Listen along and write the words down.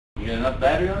got enough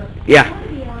battery on it?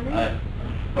 Yeah.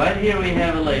 Right here we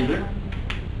have a laser,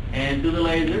 and to the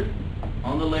laser,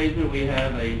 on the laser we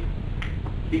have a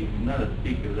speaker, not a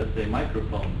speaker, that's a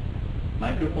microphone.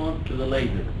 Microphone to the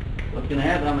laser. What's going to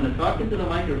happen, I'm going to talk into the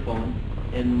microphone,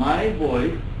 and my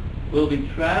voice will be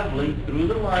traveling through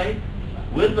the light,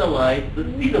 with the light, the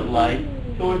speed of light,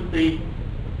 towards the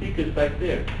speakers back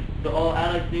there. So all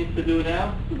Alex needs to do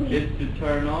now is to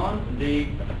turn on the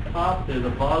top. There's a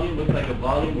volume, looks like a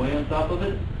volume way on top of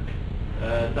it.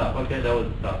 Top, okay, that was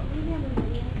the top.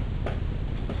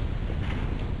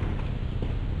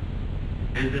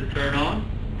 Is it turned on?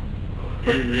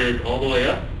 Is it all the way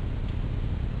up?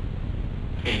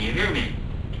 Can you hear me?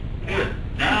 Good.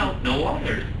 Now, no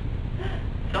wires.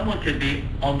 Someone could be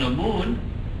on the moon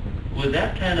with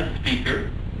that kind of speaker,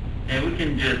 and we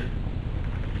can just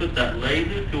put that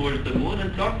laser towards the moon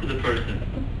and talk to the person.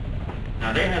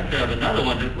 Now they have to have another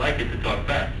one just like it to talk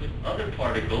back. With other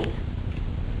particles,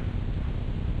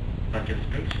 like a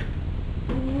spaceship,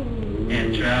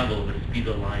 and travel the speed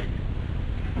of light.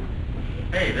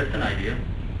 Hey, that's an idea.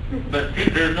 But see,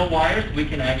 there's no wires. We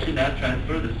can actually now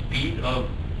transfer the speed of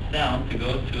sound to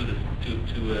go to the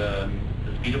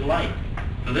speed of light.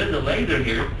 So there's a laser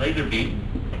here, laser beam.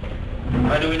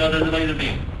 How do we know there's a laser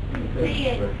beam?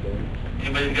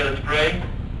 Anybody's got a spray?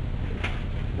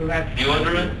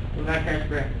 Deodorant? Who got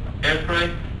hairspray?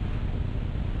 Hairspray?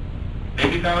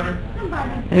 Baby powder?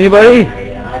 Anybody?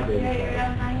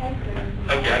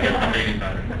 Okay, I got some baby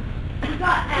powder.